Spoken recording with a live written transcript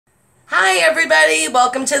Hi, everybody.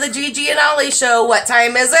 Welcome to the Gigi and Ollie show. What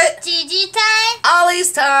time is it? Gigi time.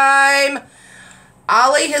 Ollie's time.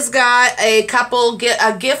 Ollie has got a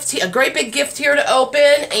great big gift here to open,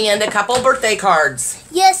 and a couple birthday cards.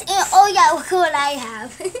 Yes, and oh yeah, look what I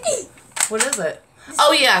have. What is it?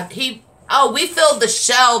 Oh yeah, we filled the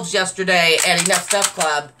shelves yesterday at Enough Stuff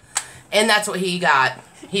Club, and that's what he got.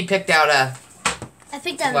 He picked out I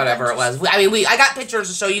picked out whatever it was. I got pictures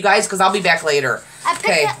to show you guys because I'll be back later. I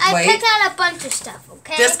picked out a bunch of stuff.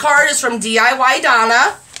 Okay. This card is from DIY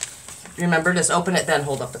Donna. Remember, just open it, then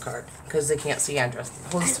hold up the card because they can't see address.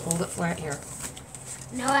 Hold it flat here.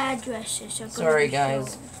 No addresses. Sorry,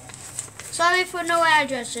 guys. Sorry for no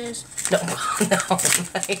addresses. No,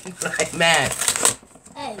 I meant.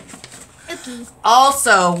 Hey, okay.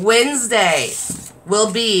 Also, Wednesday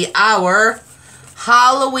will be our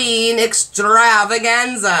Halloween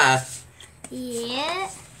extravaganza. Yeah.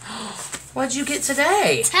 What'd you get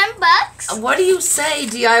today? $10. What do you say,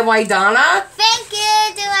 DIY Donna? Thank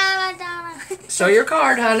you, DIY Donna. Show your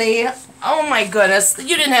card, honey. Oh my goodness,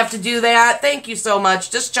 you didn't have to do that. Thank you so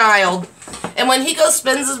much, this child. And when he goes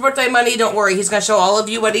spends his birthday money, don't worry, he's gonna show all of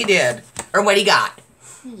you what he did or what he got.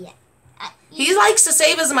 Yeah. He likes to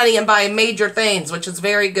save his money and buy major things, which is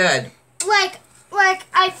very good. Like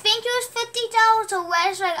I think it was $50 or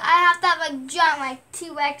less. Like I have that giant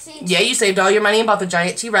T-Rex. Yeah, you saved all your money and bought the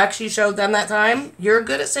giant T-Rex you showed them that time. You're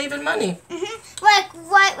good at saving money. Like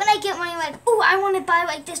right when I get money, oh, I want to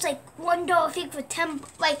buy this $1 thing for 10.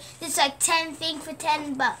 This 10 thing for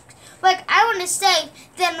 $10. Like I want to save.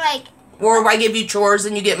 Then Or I give you chores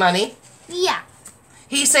and you get money. Yeah.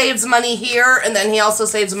 He saves money here, and then he also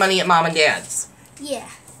saves money at Mom and Dad's. Yeah.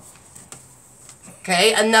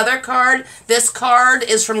 Okay, another card. This card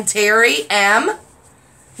is from Terry M.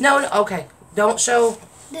 No, okay. Don't show.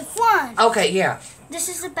 The front. Okay, yeah. This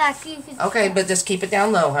is the back. Okay, but just keep it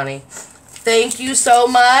down low, honey. Thank you so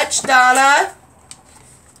much, Donna.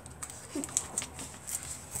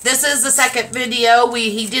 This is the second video.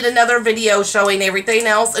 He did another video showing everything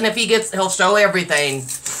else, and if he'll show everything.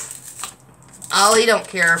 Ollie don't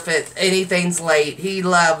care if anything's late. He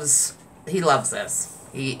loves this.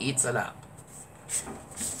 He eats it up.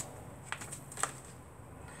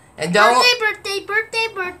 And don't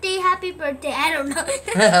Birthday, happy birthday. I don't know.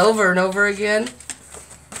 over and over again.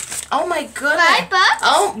 Oh my goodness. $5.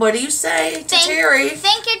 Oh, what do you say to Terry?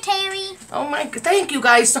 Thank you, Terry. Oh my, thank you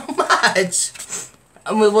guys so much.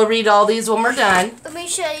 And we will read all these when we're done. Let me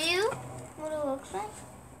show you what it looks like.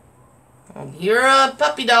 You're a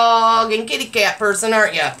puppy dog and kitty cat person,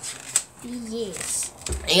 aren't you? Yes.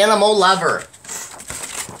 Animal lover.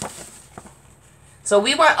 So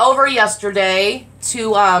we went over yesterday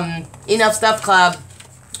to Enough Stuff Club.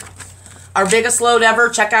 Our biggest load ever.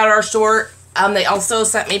 Check out our short. They also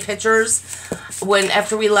sent me pictures.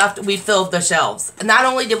 After we left, we filled the shelves. And not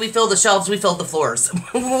only did we fill the shelves, we filled the floors.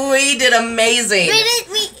 We did amazing.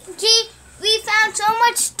 We found so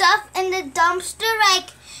much stuff in the dumpster.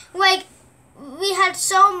 Like we had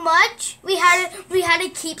so much. We had to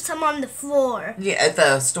keep some on the floor. Yeah, at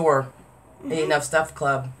the store. Enough Stuff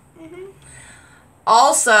Club.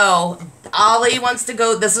 Also, Ollie wants to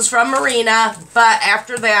go. This is from Marina, but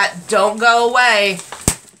after that, don't go away.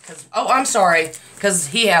 I'm sorry, because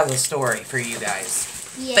he has a story for you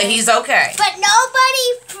guys. Yeah. But he's okay. But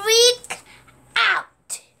nobody freak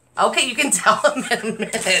out. Okay, you can tell him in a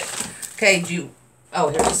minute. Okay, here's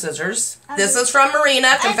the scissors. This is from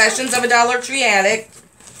Marina, Confessions of a Dollar Tree Addict.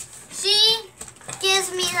 She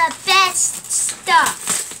gives me the best stuff.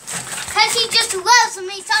 Because she just loves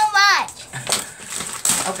me so much.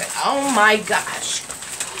 Okay, oh my gosh.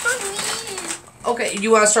 Okay,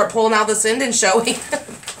 you want to start pulling out this end and showing?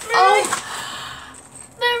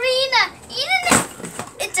 Marina, you didn't.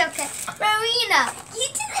 It's okay. Marina, you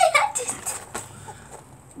didn't have to.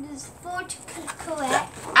 There's 4 to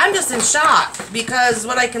correct. I'm just in shock because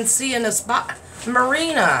what I can see in this box.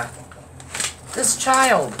 Marina, this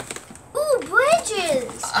child. Ooh,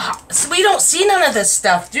 bridges. So we don't see none of this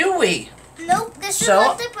stuff, do we? Nope, this is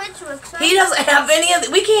what the bridge looks like. He doesn't have any of it.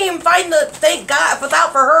 We can't even find thank God, if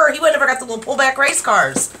without for her, he would never got the little pullback race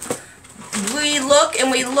cars. We look, and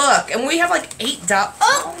we have like 8 dollars.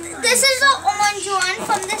 Oh, this is the orange one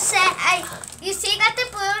from the set. You see, I got the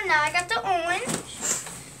blue, now I got the orange.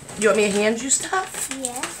 You want me to hand you stuff?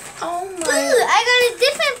 Yeah. Oh my. Ooh, I got a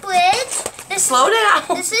different bridge. Slow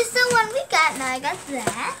down. This is the one we got, now I got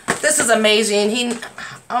that. This is amazing.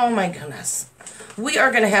 Oh my goodness. We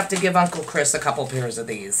are going to have to give Uncle Chris a couple pairs of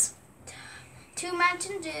these. 2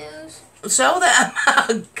 Mountain Dews. Show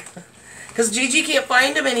them. Because Gigi can't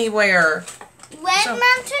find them anywhere. Red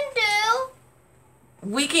Mountain Dew.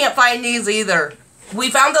 We can't find these either. We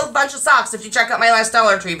found a bunch of socks if you check out my last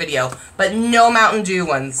Dollar Tree video, but no Mountain Dew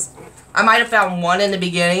ones. I might have found one in the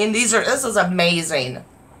beginning. This is amazing.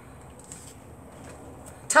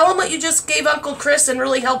 Tell him what you just gave Uncle Chris and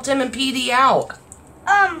really helped him and PD out.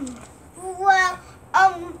 Well,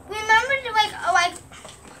 remember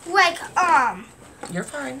You're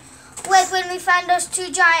fine. like when we found those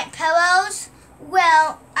 2 giant pillows?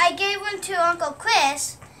 Well, I gave one to Uncle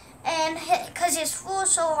Chris, and because he's full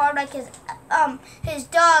so hard, like his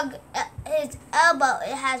dog, his elbow,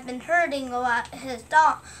 it has been hurting a lot. His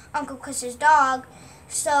dog, Uncle Chris's dog.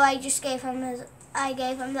 So I just gave him the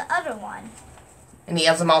other one. And he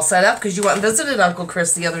has them all set up because you went and visited Uncle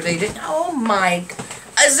Chris the other day, didn't you? Oh my!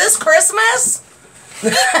 Is this Christmas?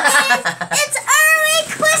 It's early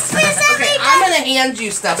Christmas, everybody. Okay, I'm gonna hand you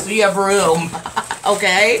stuff so you have room.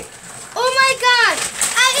 Okay? Oh my God!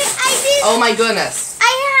 I did. Oh my goodness!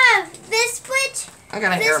 I have this switch. I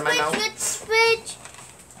got a hair in my This mouth. switch.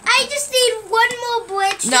 I just need one more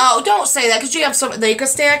switch. No, don't say that because you have some. They can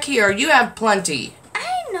stack here. You have plenty.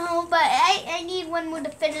 I know, but I need one more to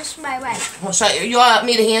finish my rice. Well, you want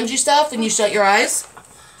me to hand you stuff and you shut your eyes?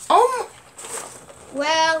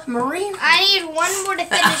 Well, Marine. I need one more to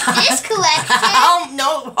finish this collection. Oh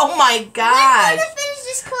no! Oh my One God! more to finish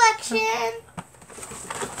this collection.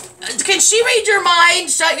 Can she read your mind?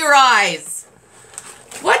 Shut your eyes.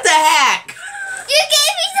 What the heck? You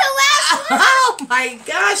gave me the last one. Oh my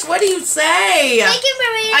gosh! What do you say? Thank you,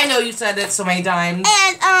 Maria. I know you said it so many times.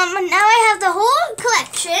 And now I have the whole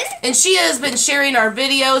collection. And she has been sharing our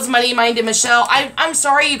videos, Money Minded Michelle. I'm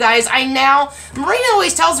sorry, you guys. Marina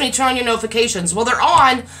always tells me to turn on your notifications. Well, they're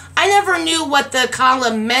on. I never knew what the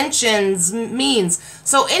column mentions means.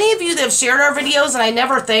 So any of you that have shared our videos and I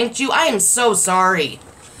never thanked you, I am so sorry.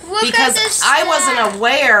 Look Because at this I wasn't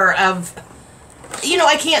aware of,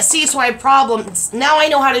 I can't see, so I have problems. Now I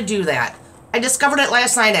know how to do that. I discovered it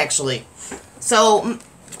last night, actually. So,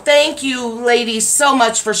 thank you, ladies, so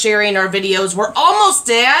much for sharing our videos. We're almost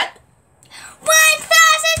at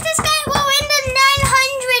 1,000 subscribers. We're in the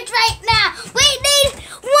 900 right now. We need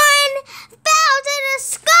 1,000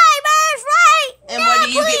 subscribers right And now, what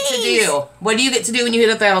do you get to please. do? What do you get to do when you hit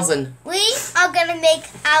 1,000? We are gonna make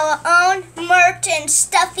our own merch and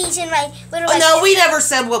stuffies and little. Oh, no, we never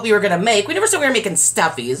said what we were going to make. We never said we were making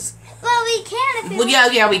stuffies. Well, we can if we Well,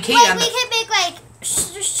 want. yeah, we can. We can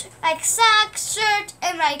make socks, shirt,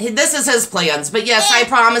 and This is his plans. But yes, I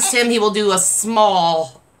promised him he will do a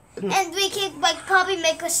small... and we can probably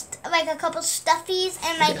make a couple stuffies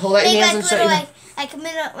and Okay, hold out your make hands and show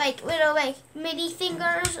little mini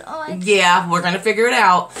fingers or Yeah, we're going to figure it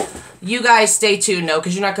out. You guys stay tuned, though,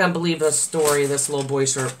 because you're not going to believe the story this little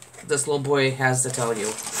boy has to tell you.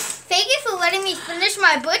 Thank you for letting me finish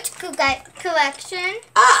my book collection.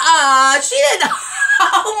 She didn't.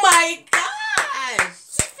 Oh my gosh.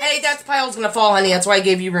 Hey, that pile's going to fall, honey. That's why I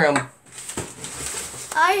gave you room.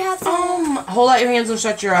 I have to. Hold out your hands and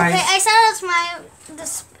shut your eyes. Okay, I said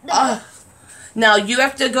it's Now, you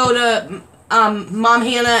have to go to Mom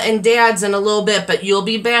Hannah and Dad's in a little bit, but you'll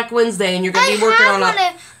be back Wednesday, and you're going to be working on one.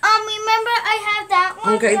 Remember I have that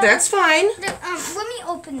one. Okay, that's fine. Let me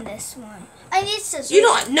open this one. I need scissors. You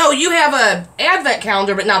don't. No, you have a advent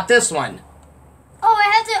calendar, but not this one. Oh, I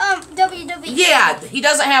have the WWE. Yeah, he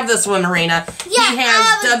doesn't have this one, Marina. Yeah, he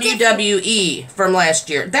has WWE from last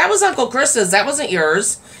year. That was Uncle Chris's. That wasn't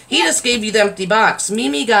yours. He just gave you the empty box.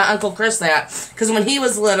 Mimi got Uncle Chris that because when he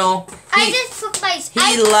was little, he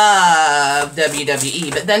loved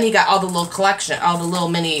WWE. But then he got all the little collection, all the little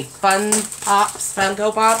mini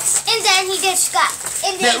Funko Pops. And then he just got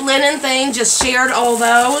That linen thing. Just shared all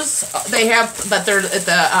those. They have, but they're at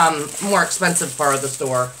the more expensive part of the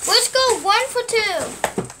store. Let's go 1 for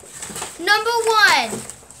 2. Number 1.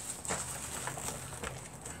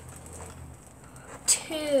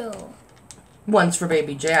 2. One's for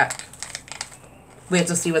baby Jack. We have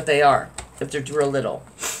to see what they are, if they're real little.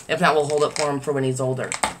 If not, we'll hold it for him for when he's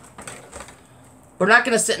older. We're not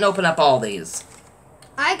going to sit and open up all these.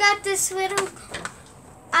 I got this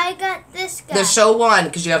guy. The show one,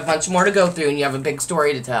 because you have a bunch more to go through and you have a big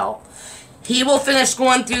story to tell. He will finish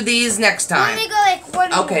going through these next time. Let me go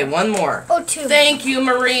one more. Okay, one more. Oh, 2. Thank you,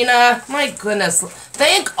 Marina. My goodness.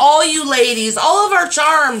 Thank all you ladies, all of our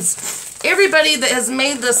charms. Everybody that has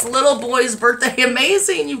made this little boy's birthday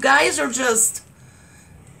amazing. You guys are just...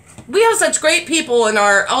 We have such great people and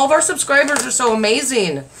all of our subscribers are so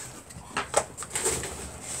amazing.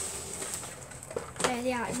 I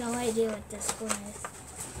have no idea what this one is.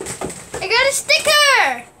 I got a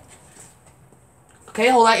sticker! Okay,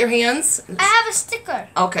 hold out your hands. I have a sticker.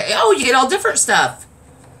 Okay. Oh, you get all different stuff.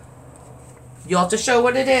 You'll have to show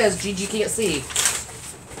what it is. Gigi can't see.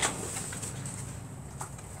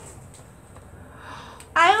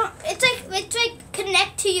 it's like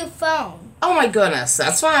connect to your phone. Oh my goodness,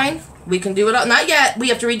 that's fine. We can do it. Not yet. We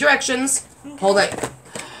have to read directions. Okay. Hold it.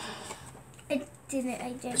 I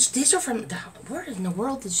did. These are from. Where in the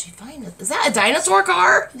world did she find it? Is that a dinosaur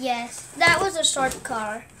car? Yes, that was a short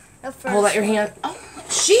car. Hold out your hand. Oh,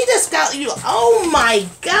 she just got you. Oh my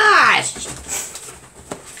gosh.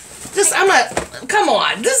 Come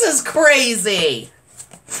on. This is crazy.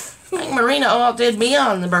 I think Marina outdid me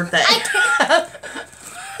on the birthday.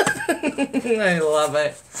 I love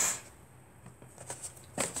it.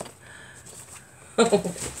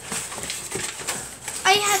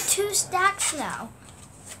 I have 2 stacks now.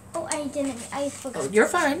 Oh, I didn't. I forgot. Oh, you're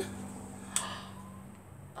fine.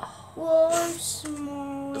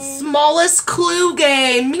 Smallest clue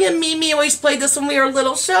game. Me and Mimi always played this when we were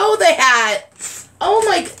little. Show that. Oh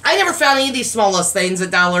my! I never found any of these smallest things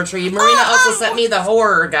at Dollar Tree. Marina also sent me the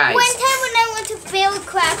horror guys. One time when I went to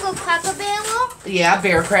Cracker Barrel. Yeah,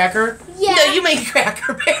 Bear Cracker. Yeah. No, you made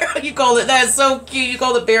Cracker Barrel. You called it. That's so cute. You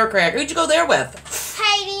called it Bear Cracker. Who'd you go there with?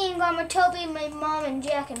 Heidi and Grandma Toby, my mom and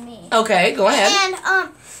Jack and me. Okay, go ahead. And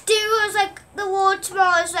there was like the world's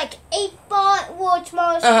smallest, like 8-ball, world's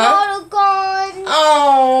smallest bottle gun.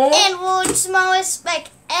 Oh. And world's smallest, like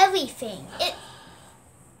everything.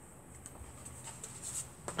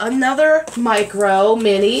 Another micro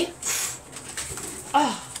mini.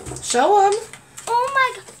 Oh, show them. Oh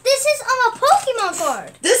my god. This is on a Pokemon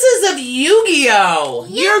card. This is of Yu-Gi-Oh!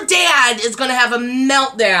 Yeah. Your dad is going to have a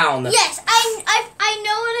meltdown. Yes, I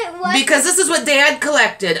know what it was. Because this is what Dad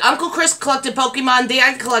collected. Uncle Chris collected Pokemon.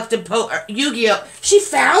 Dad collected Yu-Gi-Oh! She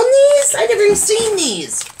found these? I never even seen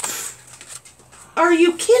these. Are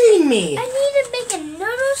you kidding me? I need to make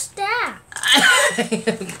another stack.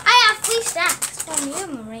 I have 3 stacks from you,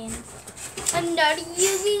 Marina. Another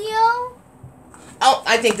Yu-Gi-Oh! Oh,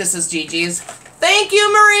 I think this is Gigi's. Thank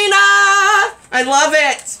you, Marina! I love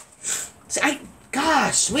it.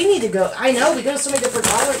 Gosh, we need to go. I know, we go to so many different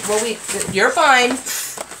dollars. Well, you're fine.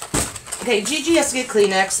 Okay, Gigi has to get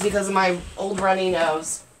Kleenex because of my old runny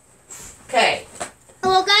nose. Okay.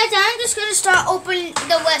 Well, guys, I'm just going to start opening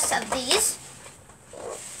the rest of these.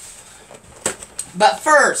 But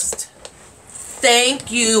first,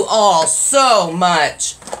 thank you all so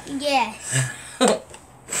much. Yes.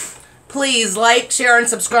 Please like, share, and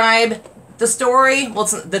subscribe. The story, well,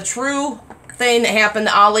 it's the true thing that happened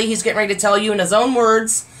to Ollie. He's getting ready to tell you in his own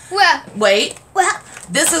words. Well, wait. Well,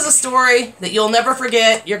 this is a story that you'll never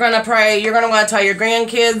forget. You're going to pray. You're going to want to tell your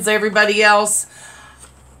grandkids, everybody else.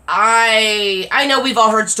 I know we've all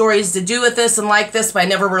heard stories to do with this and like this, but I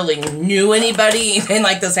never really knew anybody anything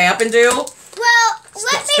like this happened to. Well,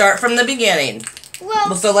 start from the beginning.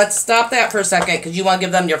 Well, so let's stop that for a second because you want to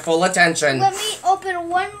give them your full attention. Let me open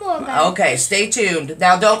one more, guys. Okay, stay tuned.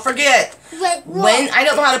 Now, don't forget. When I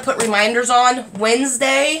don't know how to put reminders on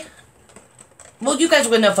Wednesday. Well, you guys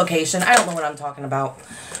will get notification. I don't know what I'm talking about.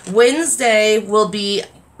 Wednesday will be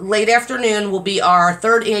late afternoon. Will be our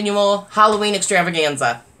 3rd annual Halloween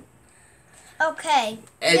extravaganza. Okay.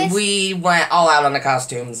 And we went all out on the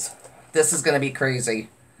costumes. This is going to be crazy.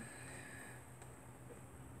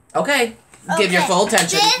 Okay. Give your full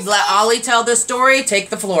attention. Let Ollie tell this story. Take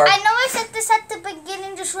the floor. I know I said this at the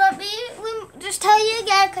beginning. Just tell you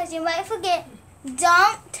again because you might forget.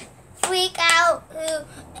 Don't freak out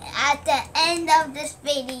at the end of this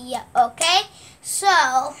video, okay?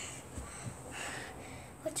 So,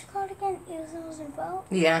 what's it called again? Ears, nose, and throat?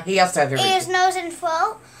 Yeah, he has to have everything. Ears, nose, and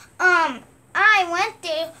throat. I went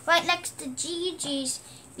there right next to Gigi's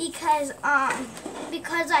because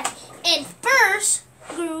like in 1st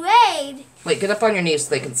grade. Wait, get up on your knees so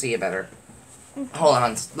they can see you better. Okay. Hold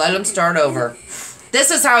on. Let him start over. This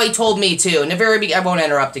is how he told me, too. In the very beginning, I won't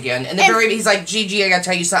interrupt again. In the very beginning, he's like, Gigi, I gotta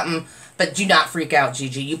tell you something, but do not freak out,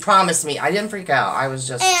 Gigi. You promised me. I didn't freak out. I was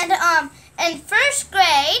just... And, in 1st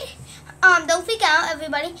grade, don't freak out,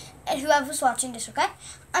 everybody, whoever's watching this, okay?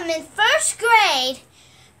 In 1st grade,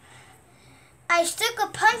 I stuck a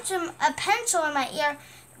pencil in my ear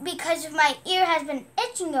because my ear has been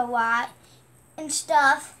itching a lot and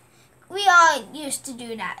stuff. We all used to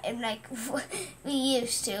do that, and like we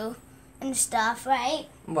used to and stuff, right?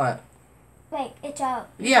 What? Like itch out.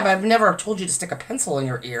 Yeah, but I've never told you to stick a pencil in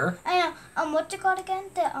your ear. I know. What's it called again?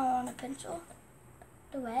 The on a pencil.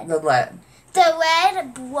 The lead. The lead. The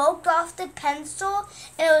lead broke off the pencil,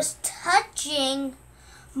 and it was touching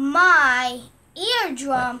my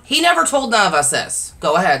eardrum. He never told none of us this.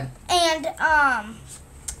 Go ahead. And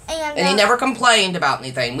he never complained about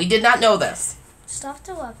anything. We did not know this. Stop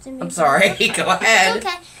interrupting me. I'm sorry. Go ahead. It's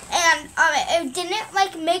okay. And it didn't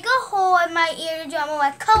like make a hole in my eardrum or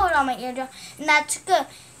like colored on my eardrum, and that's good.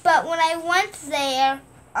 But when I went there,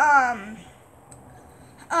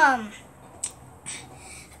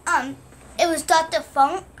 it was Dr.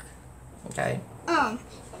 Funk. Okay.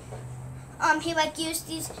 He like used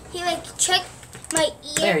these. He like checked my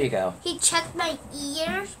ear. There you go. He checked my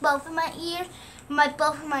ears, both of my ears,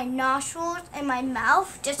 both of my nostrils and my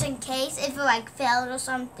mouth, just in case if it like failed or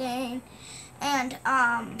something. And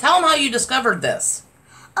Tell them how you discovered this.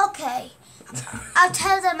 Okay, I'll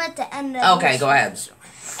tell them at the end of Okay, go ahead.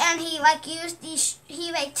 And he like used these.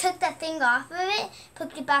 He like took that thing off of it,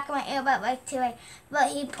 put it back in my ear, but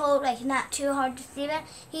he pulled like not too hard to see that.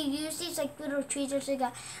 He used these like little tweezers to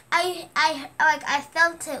go. I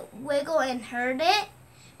felt it wiggle and heard it,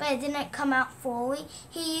 but it didn't come out fully.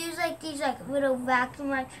 He used like these like little vacuum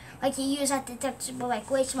like he used at the detectable like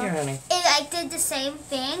way small. Here, honey. It did the same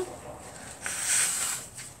thing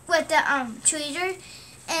with the tweezers,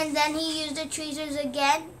 and then he used the tweezers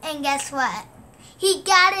again, and guess what? He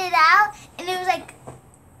got it out, and it was like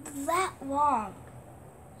that long.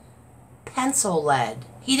 Pencil lead.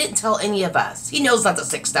 He didn't tell any of us. He knows not to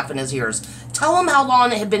stick stuff in his ears. Tell him how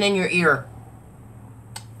long it had been in your ear.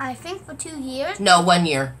 I think for 2 years. No, 1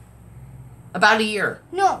 year. About a year.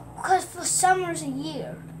 No, because for summer's a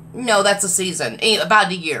year. No, that's a season.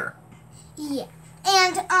 About a year. Yeah,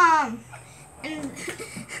 and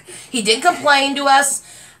He did complain to us.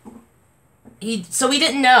 So we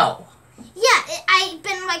didn't know. yeah, I've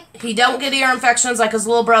been like. He don't get ear infections like his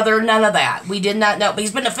little brother. None of that. We did not know. But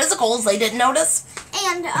he's been to physicals. They didn't notice.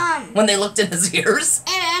 And when they looked in his ears.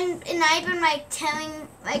 And I've been like telling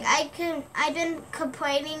I've been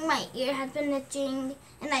complaining my ear has been itching,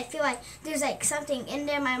 and I feel like there's like something in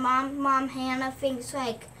there. My mom Hannah thinks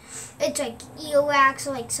like it's like earwax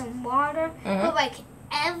or like some water. Mm-hmm. But like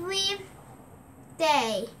every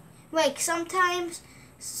day, like sometimes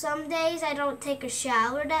some days I don't take a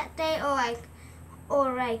shower that day,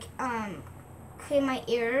 or clean my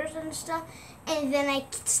ears and stuff, and then I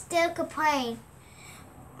still complain.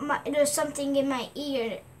 There's something in my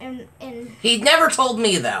ear, and He never told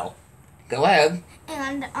me though. Go ahead.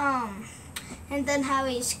 And then how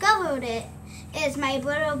we discovered it is my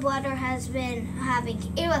little brother has been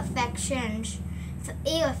having ear infections,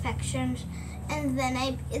 and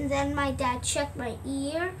then my dad checked my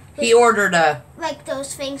ear. He ordered like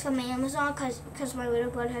those things from Amazon because my little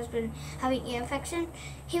brother has been having ear infection.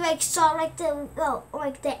 He like saw like the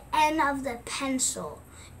end of the pencil,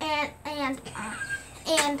 and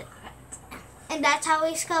that's how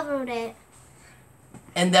we discovered it.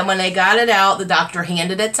 And then when they got it out, the doctor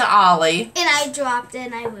handed it to Ollie. And I dropped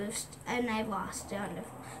it and I lost it on the.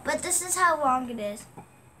 But this is how long it is.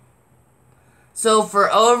 So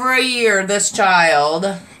for over a year, this child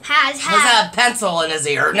Has had a pencil in his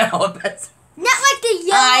ear. No, a pencil. Not like the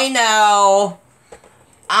yellow. I know.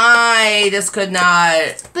 I just could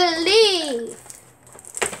not believe.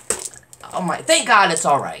 Oh my! Thank God it's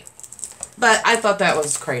all right. But I thought that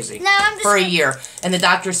was crazy. No, I'm just for a year, and the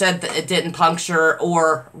doctor said that it didn't puncture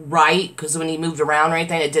or write because when he moved around or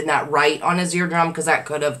anything, it did not write on his eardrum because that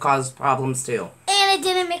could have caused problems too. And it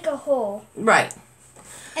didn't make a hole. Right.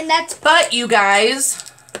 And that's. But you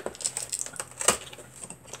guys.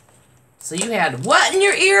 So you had what in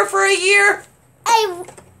your ear for a year?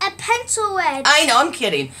 A pencil wedge. I know. I'm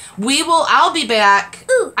kidding. I'll be back.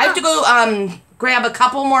 Ooh, I have to go grab a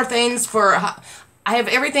couple more things for. I have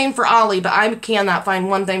everything for Ollie, but I cannot find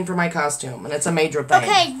one thing for my costume, and it's a major thing.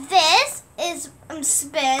 Okay, this is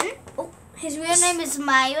Spin. Oh, his real name is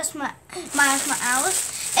Miles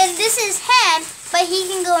Morales, and this is him, but he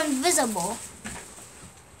can go invisible.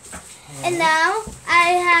 Okay. And now I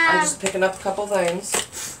have. I'm just picking up a couple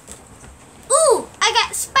things. Ooh, I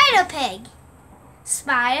got Spider Pig.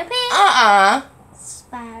 Spider Pig.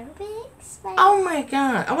 Spider Pig. Oh my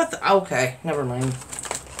God! Okay, never mind.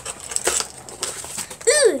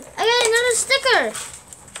 Ooh, I got another sticker.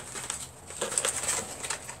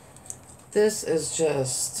 This is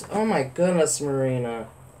just, oh my goodness, Marina.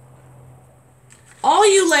 All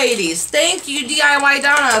you ladies, thank you, DIY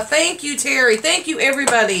Donna. Thank you, Terry. Thank you,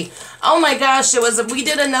 everybody. Oh my gosh, we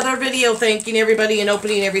did another video thanking everybody and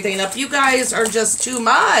opening everything up. You guys are just too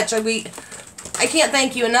much. I can't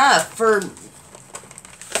thank you enough for,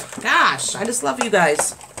 gosh, I just love you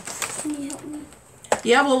guys. Can you help me?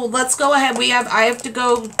 Yeah, well, let's go ahead. I have to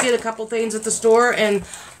go get a couple things at the store, and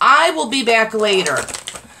I will be back later.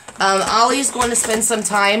 Ollie's going to spend some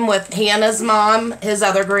time with Hannah's mom, his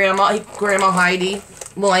other grandma, Grandma Heidi.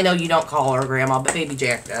 Well, I know you don't call her grandma, but Baby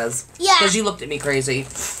Jack does. Yeah. Because you looked at me crazy.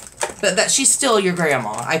 But she's still your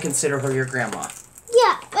grandma. I consider her your grandma.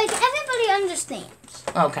 Yeah, like everybody understands.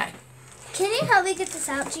 Okay. Can you help me get this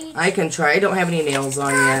out, G? I can try. I don't have any nails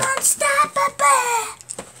on yet. Unstoppable.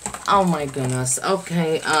 Oh my goodness.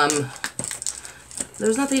 Okay,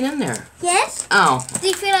 There's nothing in there. Yes? Oh. Do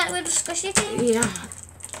you feel that little squishy thing? Yeah.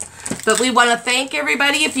 But we want to thank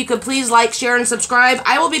everybody. If you could please like, share, and subscribe.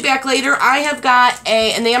 I will be back later. I have got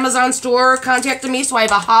an Amazon store contacted me, so I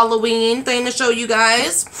have a Halloween thing to show you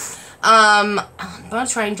guys. I'm going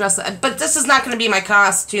to try and dress it. But this is not going to be my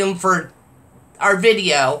costume for our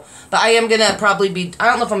video. But I am going to probably be... I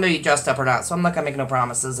don't know if I'm going to be dressed up or not, so I'm not going to make no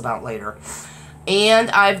promises about later. And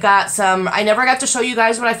I've got some... I never got to show you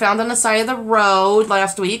guys what I found on the side of the road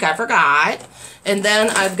last week. I forgot. And then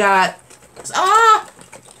I've got...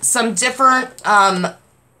 some different,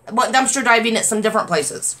 dumpster diving at some different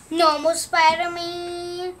places. Normal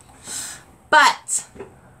Spider-Man. But,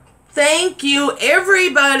 thank you,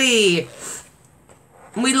 everybody.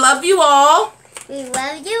 We love you all. We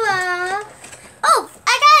love you all. Oh,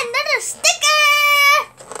 I got another sticker.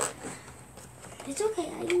 It's okay,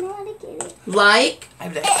 I know how to get it. Like.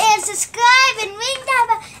 And subscribe and ring that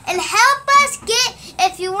bell and help us get,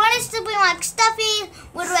 if you want us to bring like stuffy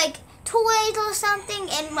with like toys or something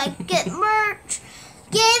and like get merch,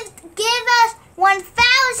 give us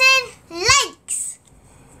 1,000 likes.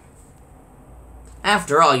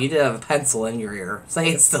 After all, you did have a pencil in your ear. Say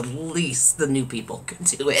it's the least the new people can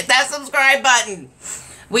do. Hit that subscribe button.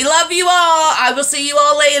 We love you all. I will see you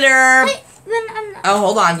all later. Wait, oh,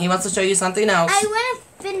 hold on. He wants to show you something else. I want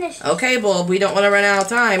to finish. Okay, well, we don't want to run out of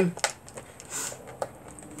time.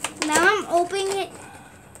 Now I'm opening it.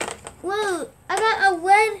 Whoa, I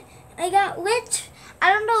got which?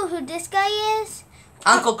 I don't know who this guy is.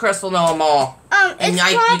 Uncle Chris will know them all. And you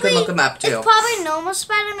can look him up too. It's probably normal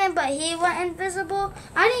Spider-Man, but he went invisible.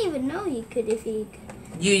 I didn't even know he could if he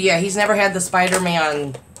could. Yeah, he's never had the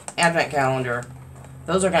Spider-Man advent calendar.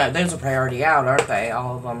 Those are priority out, aren't they?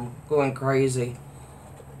 All of them going crazy.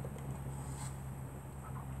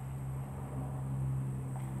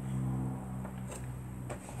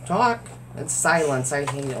 Talk. It's silence. I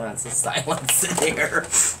hate it when it's a silence in here.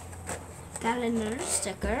 Got another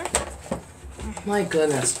sticker. My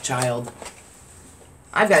goodness, child.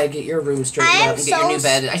 I've got to get your room straightened out and get your new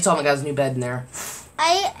bed. I still haven't got his new bed in there.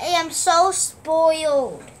 I am so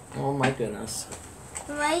spoiled. Oh my goodness.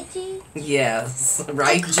 Right, G? Yes.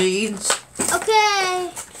 Right, G?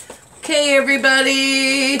 Okay. Okay,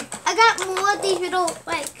 everybody. I got more of these little,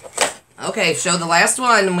 like... Okay, show the last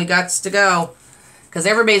one and we got to go. Because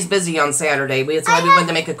everybody's busy on Saturday. That's why we wanted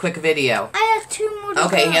to make a quick video. I have 2 more to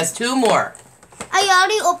Okay, go. he has 2 more. I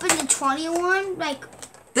already opened the 21, like...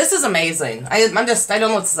 This is amazing. I don't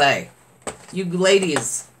know what to say. You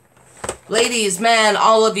ladies, men,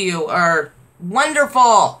 all of you are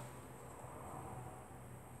wonderful.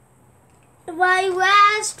 My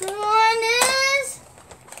last one is...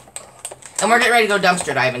 And we're getting ready to go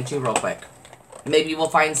dumpster diving too real quick. Maybe we'll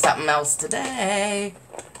find something else today.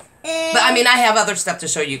 But I mean, I have other stuff to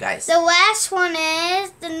show you guys. The last one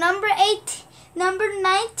is... The number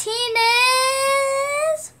 19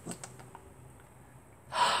 is...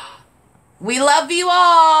 We love you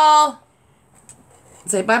all.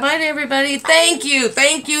 Say bye-bye to everybody. Thank you,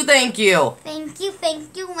 thank you, thank you. Thank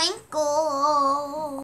you, Winkle.